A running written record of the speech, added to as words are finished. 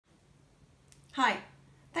Hi,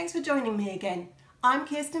 thanks for joining me again. I'm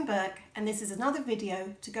Kirsten Burke and this is another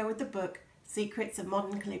video to go with the book Secrets of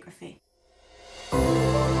Modern Calligraphy.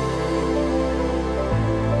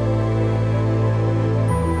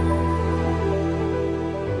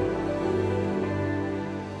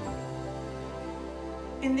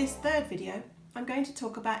 In this third video, I'm going to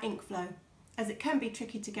talk about ink flow, as it can be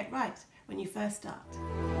tricky to get right when you first start.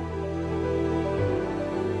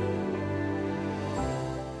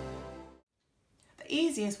 The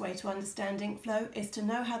easiest way to understand ink flow is to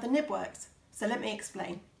know how the nib works, so let me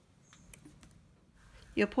explain.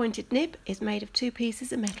 Your pointed nib is made of two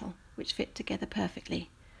pieces of metal which fit together perfectly.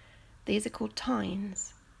 These are called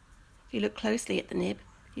tines. If you look closely at the nib,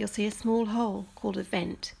 you'll see a small hole called a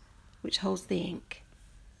vent, which holds the ink.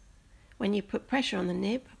 When you put pressure on the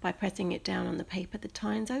nib by pressing it down on the paper, the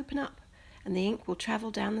tines open up and the ink will travel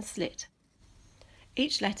down the slit.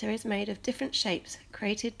 Each letter is made of different shapes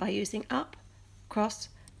created by using up, cross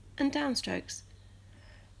and down strokes.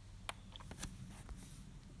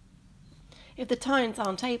 If the tines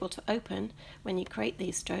aren't able to open when you create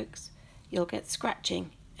these strokes, you'll get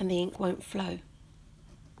scratching and the ink won't flow.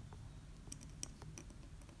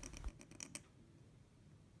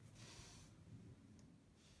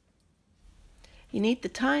 You need the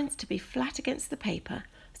tines to be flat against the paper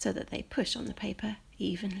so that they push on the paper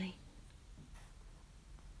evenly.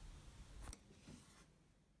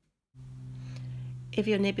 If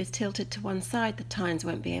your nib is tilted to one side, the tines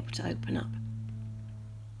won't be able to open up.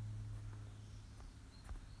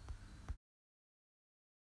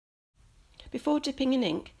 Before dipping in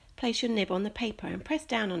ink, place your nib on the paper and press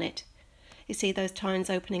down on it. You see those tines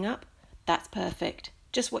opening up? That's perfect,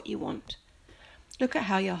 just what you want. Look at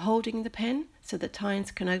how you're holding the pen so the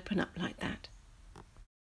tines can open up like that.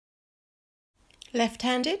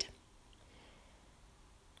 Left-handed?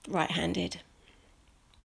 Right-handed.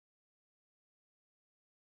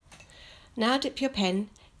 Now dip your pen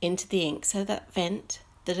into the ink so that vent,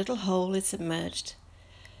 the little hole, is submerged.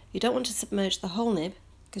 You don't want to submerge the whole nib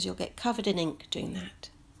because you'll get covered in ink doing that.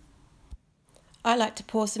 I like to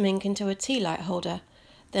pour some ink into a tea light holder,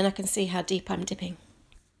 then I can see how deep I'm dipping.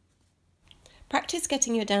 Practice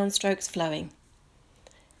getting your downstrokes flowing.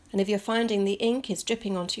 And if you're finding the ink is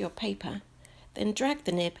dripping onto your paper, then drag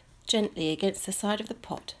the nib gently against the side of the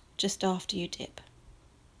pot just after you dip.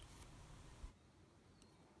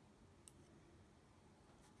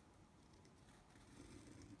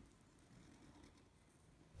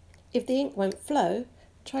 If the ink won't flow,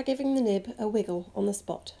 try giving the nib a wiggle on the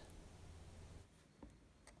spot.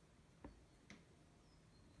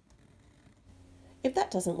 If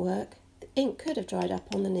that doesn't work, the ink could have dried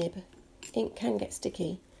up on the nib. Ink can get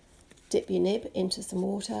sticky. Dip your nib into some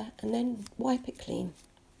water and then wipe it clean.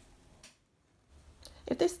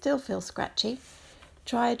 If this still feels scratchy,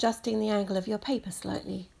 try adjusting the angle of your paper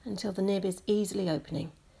slightly until the nib is easily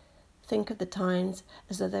opening. Think of the tines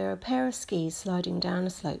as though they're a pair of skis sliding down a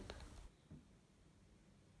slope.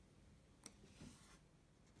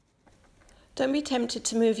 Don't be tempted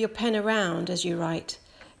to move your pen around as you write.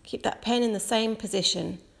 Keep that pen in the same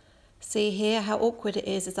position. See here how awkward it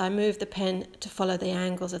is as I move the pen to follow the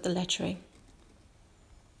angles of the lettering.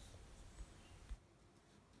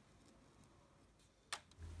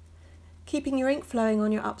 Keeping your ink flowing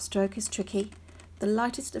on your upstroke is tricky. The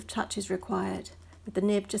lightest of touches required, with the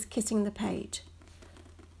nib just kissing the page.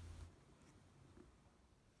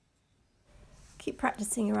 Keep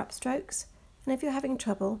practicing your upstrokes, and if you're having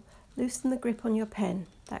trouble, loosen the grip on your pen.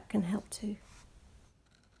 That can help too.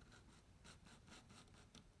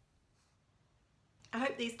 I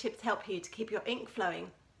hope these tips help you to keep your ink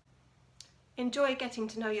flowing. Enjoy getting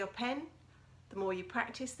to know your pen. The more you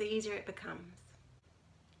practice, the easier it becomes.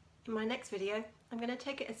 In my next video, I'm going to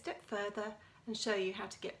take it a step further and show you how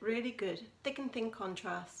to get really good thick and thin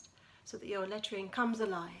contrast so that your lettering comes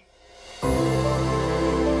alive.